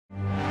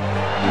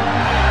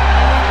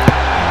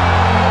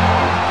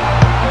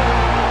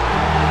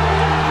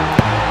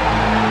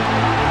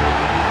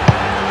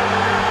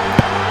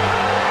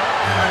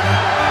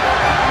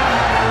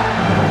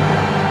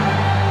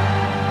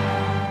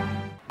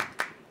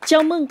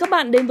Chào mừng các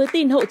bạn đến với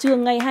tin hậu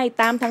trường ngày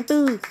 28 tháng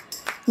 4.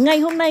 Ngày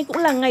hôm nay cũng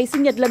là ngày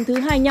sinh nhật lần thứ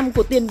 25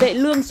 của tiền vệ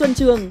Lương Xuân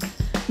Trường.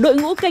 Đội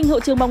ngũ kênh hậu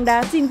trường bóng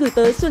đá xin gửi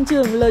tới Xuân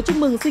Trường lời chúc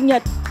mừng sinh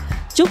nhật.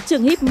 Chúc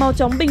Trường Híp mau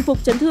chóng bình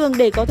phục chấn thương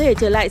để có thể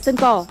trở lại sân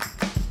cỏ.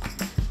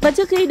 Và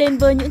trước khi đến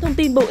với những thông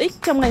tin bổ ích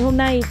trong ngày hôm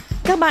nay,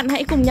 các bạn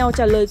hãy cùng nhau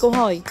trả lời câu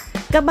hỏi.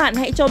 Các bạn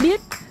hãy cho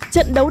biết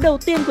trận đấu đầu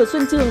tiên của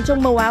Xuân Trường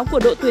trong màu áo của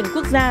đội tuyển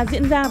quốc gia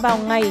diễn ra vào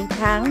ngày,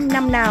 tháng,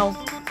 năm nào?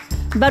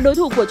 Và đối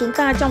thủ của chúng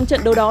ta trong trận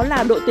đấu đó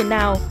là đội tuyển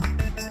nào?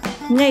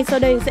 Ngay sau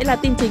đây sẽ là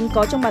tin chính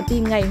có trong bản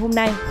tin ngày hôm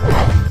nay.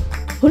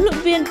 Huấn luyện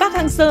viên Park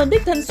Hang-seo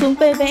đích thân xuống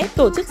PVF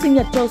tổ chức sinh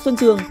nhật cho Xuân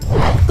Trường.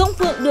 Công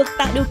Phượng được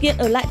tạo điều kiện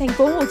ở lại thành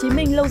phố Hồ Chí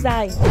Minh lâu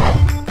dài.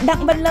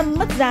 Đặng Văn Lâm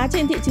mất giá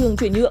trên thị trường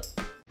chuyển nhượng.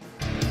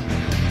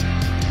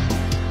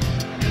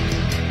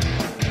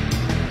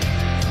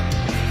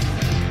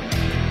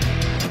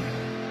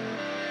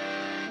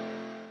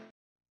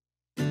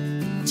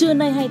 Trưa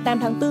nay 28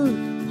 tháng 4,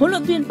 huấn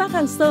luyện viên Park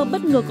Hang-seo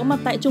bất ngờ có mặt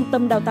tại trung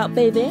tâm đào tạo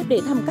PVF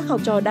để thăm các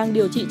học trò đang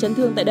điều trị chấn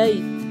thương tại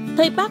đây.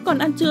 Thầy Park còn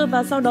ăn trưa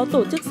và sau đó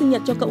tổ chức sinh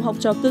nhật cho cậu học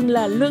trò cưng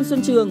là Lương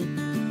Xuân Trường.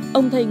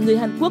 Ông thầy người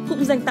Hàn Quốc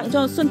cũng dành tặng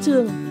cho Xuân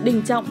Trường,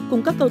 Đình Trọng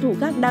cùng các cầu thủ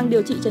khác đang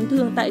điều trị chấn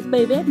thương tại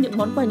PVF những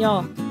món quà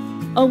nhỏ.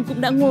 Ông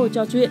cũng đã ngồi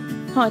trò chuyện,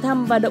 hỏi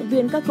thăm và động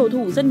viên các cầu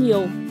thủ rất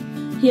nhiều.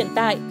 Hiện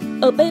tại,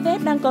 ở PVF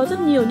đang có rất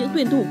nhiều những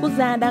tuyển thủ quốc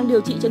gia đang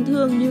điều trị chấn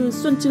thương như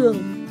Xuân Trường,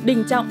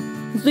 Đình Trọng,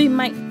 Duy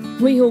Mạnh,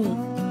 Huy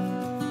Hùng.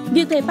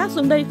 Việc thầy Park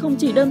xuống đây không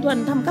chỉ đơn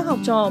thuần thăm các học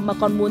trò mà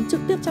còn muốn trực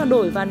tiếp trao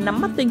đổi và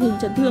nắm bắt tình hình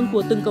chấn thương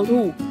của từng cầu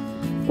thủ.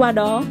 Qua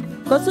đó,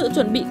 có sự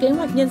chuẩn bị kế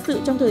hoạch nhân sự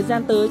trong thời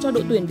gian tới cho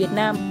đội tuyển Việt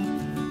Nam.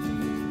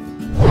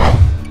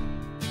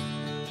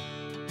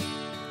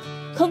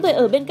 Không thể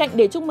ở bên cạnh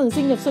để chúc mừng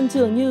sinh nhật Xuân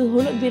Trường như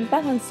huấn luyện viên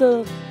Park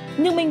Hang-seo,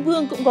 nhưng Minh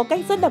Vương cũng có cách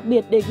rất đặc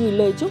biệt để gửi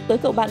lời chúc tới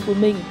cậu bạn của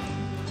mình.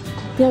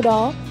 Theo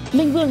đó,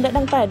 Minh Vương đã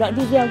đăng tải đoạn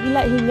video ghi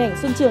lại hình ảnh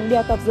Xuân Trường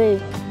đeo tạp dề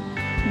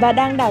và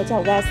đang đảo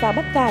chảo gà xào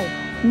bắp cải,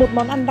 một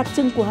món ăn đặc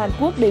trưng của Hàn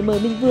Quốc để mời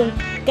Minh Vương,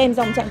 kèm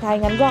dòng trạng thái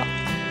ngắn gọn: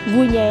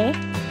 vui nhé.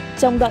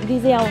 Trong đoạn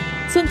video,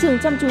 Xuân Trường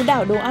chăm chú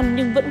đảo đồ ăn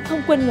nhưng vẫn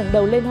không quên ngẩng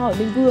đầu lên hỏi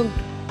Minh Vương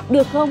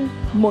được không,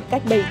 một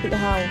cách đầy tự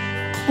hào.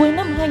 Cuối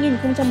năm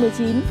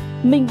 2019,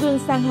 Minh Vương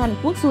sang Hàn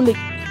Quốc du lịch,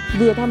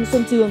 vừa thăm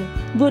Xuân Trường,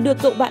 vừa được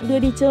cậu bạn đưa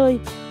đi chơi,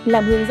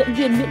 làm hướng dẫn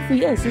viên miễn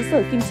phí ở xứ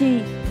sở Kim Chi.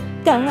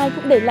 Cả hai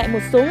cũng để lại một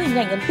số hình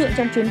ảnh ấn tượng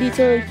trong chuyến đi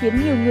chơi khiến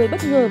nhiều người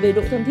bất ngờ về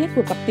độ thân thiết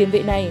của cặp tiền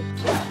vệ này.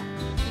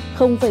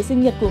 Không phải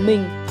sinh nhật của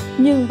mình,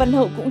 nhưng Văn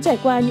Hậu cũng trải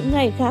qua những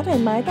ngày khá thoải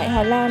mái tại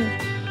Hà Lan.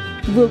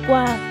 Vừa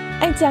qua,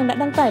 anh chàng đã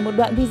đăng tải một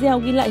đoạn video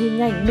ghi lại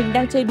hình ảnh mình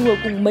đang chơi đùa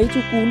cùng mấy chú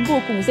cún vô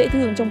cùng dễ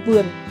thương trong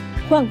vườn.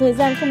 Khoảng thời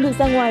gian không được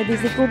ra ngoài vì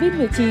dịch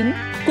Covid-19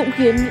 cũng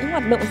khiến những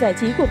hoạt động giải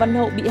trí của Văn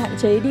Hậu bị hạn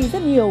chế đi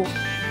rất nhiều.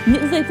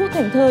 Những giây phút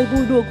thảnh thơi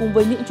vui đùa cùng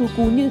với những chú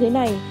cún như thế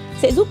này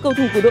sẽ giúp cầu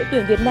thủ của đội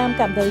tuyển Việt Nam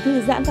cảm thấy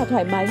thư giãn và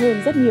thoải mái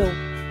hơn rất nhiều.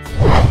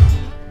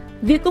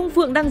 Việc Công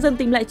Phượng đang dần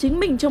tìm lại chính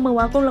mình trong màu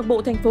áo câu lạc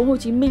bộ thành phố Hồ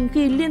Chí Minh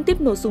khi liên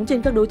tiếp nổ súng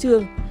trên các đấu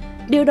trường.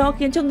 Điều đó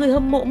khiến cho người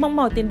hâm mộ mong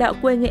mỏi tiền đạo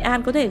quê Nghệ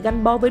An có thể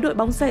gắn bó với đội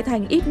bóng Sài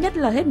Thành ít nhất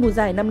là hết mùa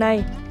giải năm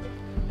nay.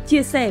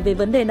 Chia sẻ về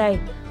vấn đề này,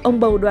 ông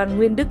bầu Đoàn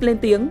Nguyên Đức lên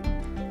tiếng: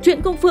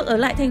 chuyện Công Phượng ở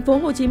lại thành phố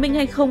Hồ Chí Minh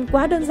hay không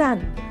quá đơn giản,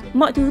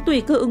 mọi thứ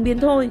tùy cơ ứng biến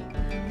thôi.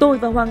 Tôi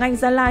và Hoàng Anh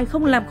Gia Lai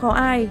không làm khó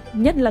ai,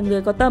 nhất là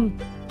người có tâm.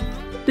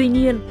 Tuy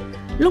nhiên,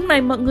 lúc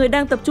này mọi người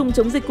đang tập trung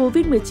chống dịch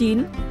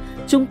Covid-19.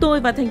 Chúng tôi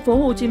và thành phố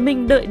Hồ Chí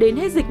Minh đợi đến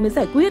hết dịch mới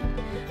giải quyết,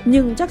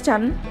 nhưng chắc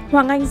chắn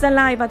Hoàng Anh Gia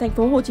Lai và thành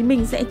phố Hồ Chí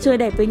Minh sẽ chơi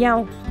đẹp với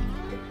nhau.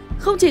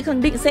 Không chỉ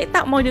khẳng định sẽ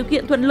tạo mọi điều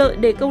kiện thuận lợi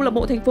để câu lạc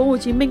bộ thành phố Hồ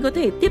Chí Minh có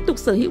thể tiếp tục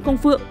sở hữu Công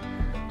Phượng,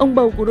 ông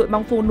bầu của đội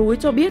bóng phố núi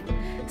cho biết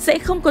sẽ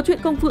không có chuyện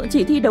Công Phượng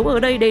chỉ thi đấu ở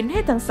đây đến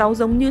hết tháng 6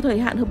 giống như thời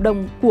hạn hợp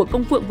đồng của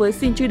Công Phượng với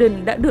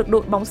CHUYện đã được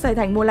đội bóng Sài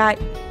Thành mua lại.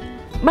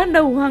 Ban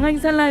đầu Hoàng Anh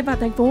Gia Lai và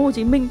thành phố Hồ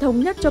Chí Minh thống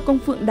nhất cho Công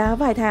Phượng đá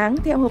vài tháng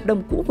theo hợp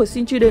đồng cũ của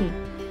CHUYện.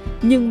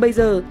 Nhưng bây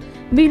giờ,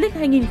 V-League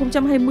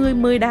 2020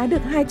 mới đá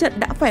được 2 trận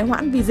đã phải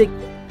hoãn vì dịch,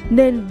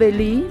 nên về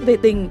lý, về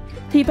tình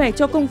thì phải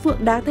cho Công Phượng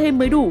đá thêm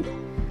mới đủ.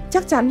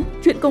 Chắc chắn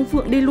chuyện Công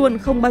Phượng đi luôn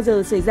không bao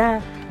giờ xảy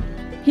ra.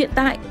 Hiện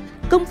tại,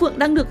 Công Phượng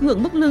đang được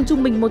hưởng mức lương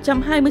trung bình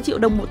 120 triệu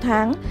đồng một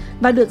tháng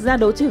và được ra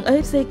đấu trường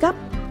AFC Cup.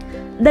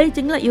 Đây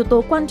chính là yếu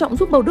tố quan trọng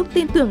giúp bầu Đức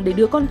tin tưởng để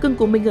đưa con cưng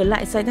của mình ở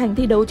lại Sài Thành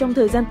thi đấu trong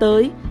thời gian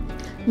tới.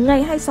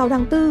 Ngày 26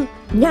 tháng 4,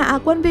 nhà Á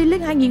quân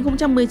V-League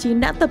 2019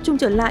 đã tập trung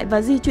trở lại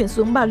và di chuyển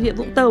xuống Bà Rịa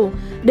Vũng Tàu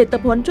để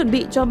tập huấn chuẩn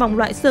bị cho vòng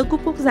loại sơ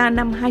cúp quốc gia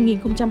năm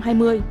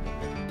 2020.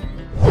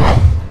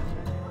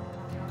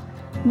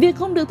 Việc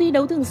không được thi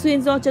đấu thường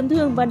xuyên do chấn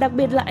thương và đặc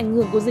biệt là ảnh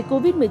hưởng của dịch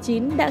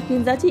Covid-19 đã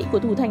khiến giá trị của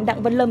thủ thành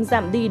Đặng Văn Lâm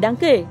giảm đi đáng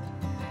kể.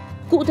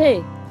 Cụ thể,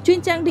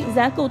 chuyên trang định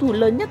giá cầu thủ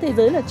lớn nhất thế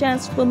giới là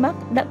Transfermarkt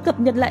đã cập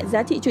nhật lại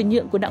giá trị chuyển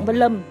nhượng của Đặng Văn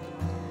Lâm.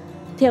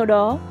 Theo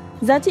đó,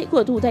 giá trị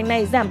của thủ thành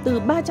này giảm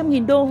từ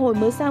 300.000 đô hồi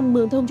mới sang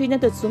Mường Thông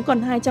United xuống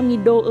còn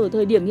 200.000 đô ở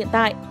thời điểm hiện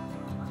tại.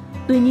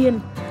 Tuy nhiên,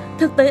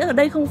 thực tế ở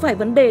đây không phải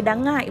vấn đề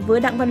đáng ngại với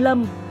Đặng Văn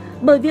Lâm,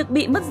 bởi việc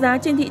bị mất giá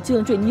trên thị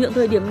trường chuyển nhượng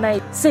thời điểm này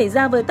xảy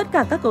ra với tất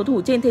cả các cầu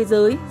thủ trên thế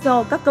giới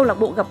do các câu lạc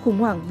bộ gặp khủng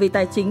hoảng về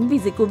tài chính vì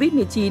dịch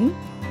Covid-19.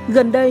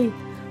 Gần đây,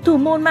 Thủ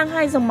môn mang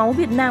hai dòng máu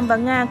Việt Nam và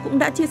Nga cũng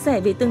đã chia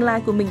sẻ về tương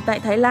lai của mình tại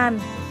Thái Lan.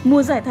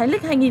 Mùa giải Thái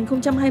League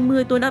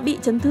 2020 tôi đã bị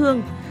chấn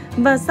thương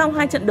và sau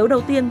 2 trận đấu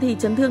đầu tiên thì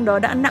chấn thương đó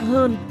đã nặng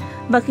hơn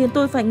và khiến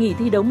tôi phải nghỉ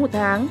thi đấu 1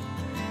 tháng.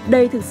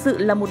 Đây thực sự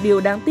là một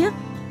điều đáng tiếc.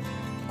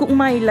 Cũng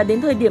may là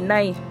đến thời điểm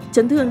này,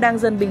 chấn thương đang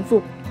dần bình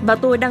phục và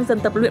tôi đang dần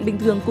tập luyện bình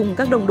thường cùng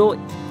các đồng đội.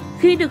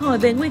 Khi được hỏi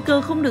về nguy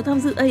cơ không được tham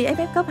dự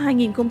AFF Cup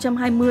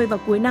 2020 vào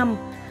cuối năm,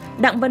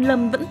 Đặng Văn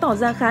Lâm vẫn tỏ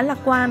ra khá lạc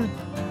quan.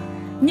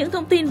 Những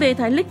thông tin về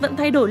Thái League vẫn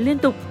thay đổi liên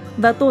tục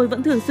và tôi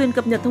vẫn thường xuyên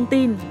cập nhật thông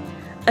tin.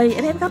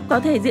 AFF Cup có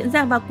thể diễn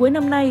ra vào cuối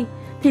năm nay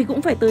thì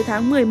cũng phải tới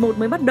tháng 11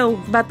 mới bắt đầu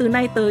và từ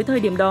nay tới thời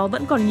điểm đó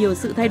vẫn còn nhiều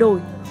sự thay đổi.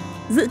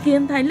 Dự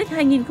kiến Thái League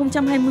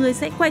 2020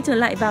 sẽ quay trở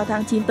lại vào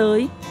tháng 9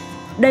 tới.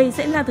 Đây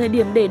sẽ là thời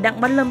điểm để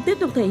Đặng Văn Lâm tiếp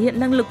tục thể hiện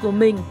năng lực của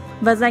mình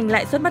và giành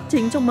lại suất bắt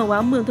chính trong màu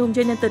áo Mường Thông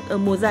United ở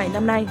mùa giải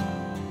năm nay.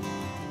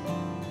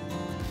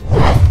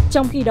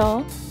 Trong khi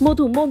đó, một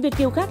thủ môn Việt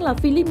kiều khác là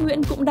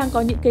XUআপোng cũng đang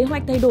có những kế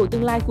hoạch thay đổi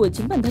tương lai của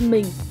chính bản thân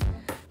mình.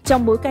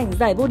 Trong bối cảnh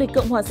giải vô địch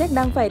Cộng hòa Séc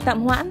đang phải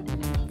tạm hoãn,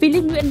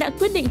 XUআপোng đã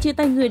quyết định chia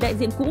tay người đại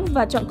diện cũ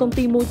và chọn công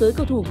ty môi giới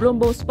cầu thủ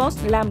Global Sports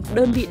làm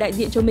đơn vị đại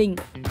diện cho mình.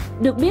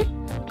 Được biết,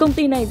 công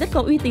ty này rất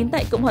có uy tín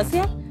tại Cộng hòa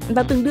Séc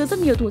và từng đưa rất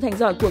nhiều thủ thành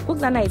giỏi của quốc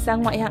gia này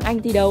sang ngoại hạng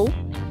Anh thi đấu.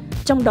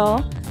 Trong đó,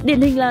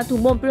 điển hình là thủ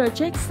môn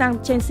Project sang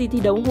Chelsea thi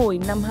đấu hồi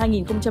năm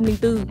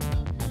 2004.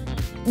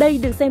 Đây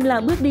được xem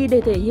là bước đi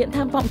để thể hiện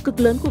tham vọng cực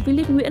lớn của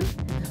XUআপোng,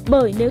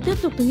 bởi nếu tiếp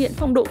tục thực hiện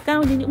phong độ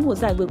cao như những mùa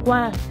giải vừa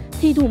qua,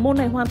 thì thủ môn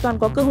này hoàn toàn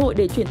có cơ hội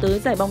để chuyển tới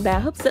giải bóng đá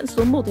hấp dẫn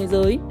số 1 thế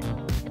giới.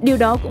 Điều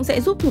đó cũng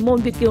sẽ giúp thủ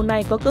môn Việt kiều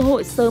này có cơ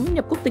hội sớm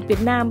nhập quốc tịch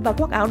Việt Nam và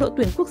khoác áo đội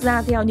tuyển quốc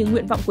gia theo những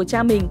nguyện vọng của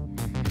cha mình.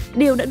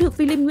 Điều đã được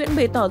XUআপোng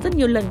bày tỏ rất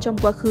nhiều lần trong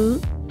quá khứ.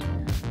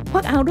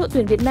 Khoác áo đội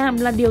tuyển Việt Nam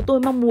là điều tôi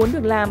mong muốn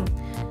được làm.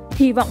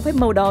 Hy vọng phép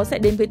màu đó sẽ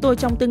đến với tôi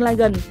trong tương lai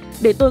gần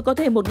để tôi có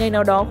thể một ngày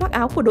nào đó khoác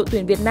áo của đội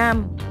tuyển Việt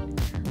Nam.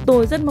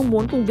 Tôi rất mong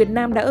muốn cùng Việt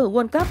Nam đá ở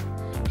World Cup.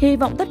 Hy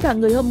vọng tất cả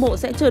người hâm mộ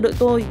sẽ chờ đợi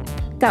tôi.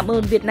 Cảm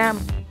ơn Việt Nam.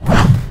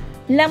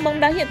 Làng bóng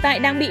đá hiện tại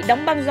đang bị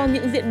đóng băng do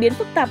những diễn biến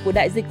phức tạp của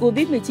đại dịch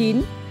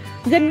Covid-19.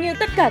 Gần như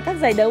tất cả các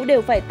giải đấu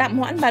đều phải tạm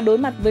hoãn và đối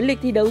mặt với lịch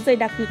thi đấu dày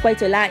đặc khi quay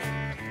trở lại.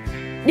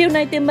 Điều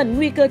này tiềm ẩn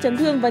nguy cơ chấn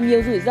thương và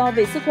nhiều rủi ro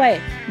về sức khỏe.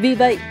 Vì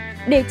vậy,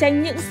 để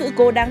tránh những sự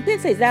cố đáng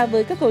tiếc xảy ra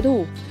với các cầu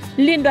thủ,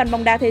 Liên đoàn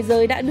bóng đá thế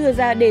giới đã đưa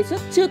ra đề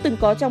xuất chưa từng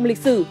có trong lịch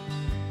sử.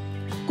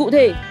 Cụ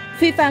thể,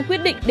 FIFA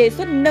quyết định đề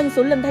xuất nâng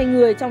số lần thay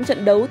người trong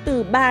trận đấu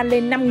từ 3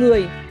 lên 5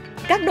 người.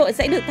 Các đội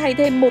sẽ được thay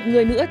thêm 1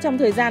 người nữa trong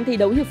thời gian thi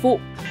đấu hiệp phụ.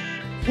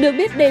 Được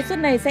biết, đề xuất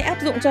này sẽ áp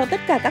dụng cho tất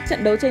cả các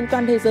trận đấu trên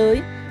toàn thế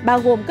giới, bao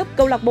gồm cấp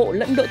câu lạc bộ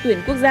lẫn đội tuyển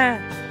quốc gia.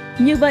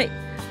 Như vậy,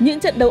 những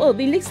trận đấu ở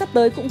V-League sắp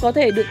tới cũng có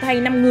thể được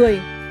thay 5 người.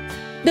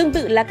 Tương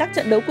tự là các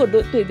trận đấu của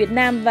đội tuyển Việt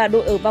Nam và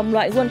đội ở vòng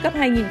loại World Cup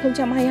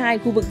 2022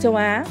 khu vực châu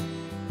Á.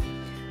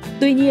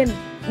 Tuy nhiên,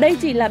 đây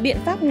chỉ là biện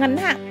pháp ngắn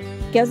hạn,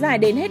 kéo dài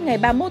đến hết ngày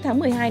 31 tháng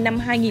 12 năm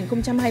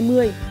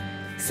 2020.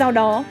 Sau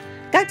đó,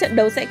 các trận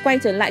đấu sẽ quay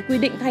trở lại quy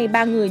định thay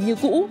 3 người như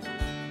cũ.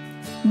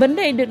 Vấn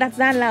đề được đặt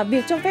ra là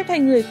việc cho phép thay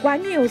người quá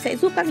nhiều sẽ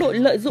giúp các đội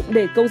lợi dụng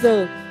để câu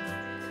giờ.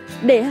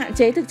 Để hạn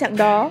chế thực trạng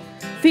đó,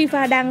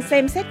 FIFA đang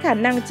xem xét khả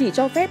năng chỉ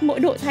cho phép mỗi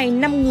đội thay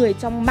 5 người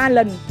trong 3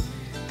 lần,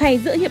 thay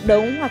giữa hiệp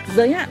đấu hoặc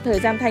giới hạn thời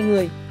gian thay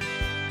người.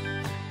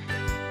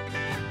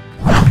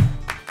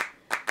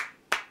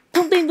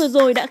 Thông tin vừa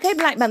rồi đã khép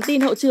lại bản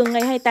tin hậu trường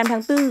ngày 28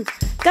 tháng 4.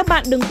 Các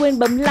bạn đừng quên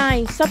bấm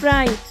like,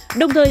 subscribe,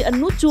 đồng thời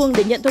ấn nút chuông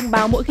để nhận thông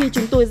báo mỗi khi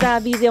chúng tôi ra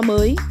video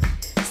mới.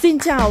 Xin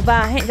chào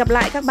và hẹn gặp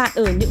lại các bạn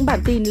ở những bản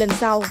tin lần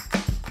sau.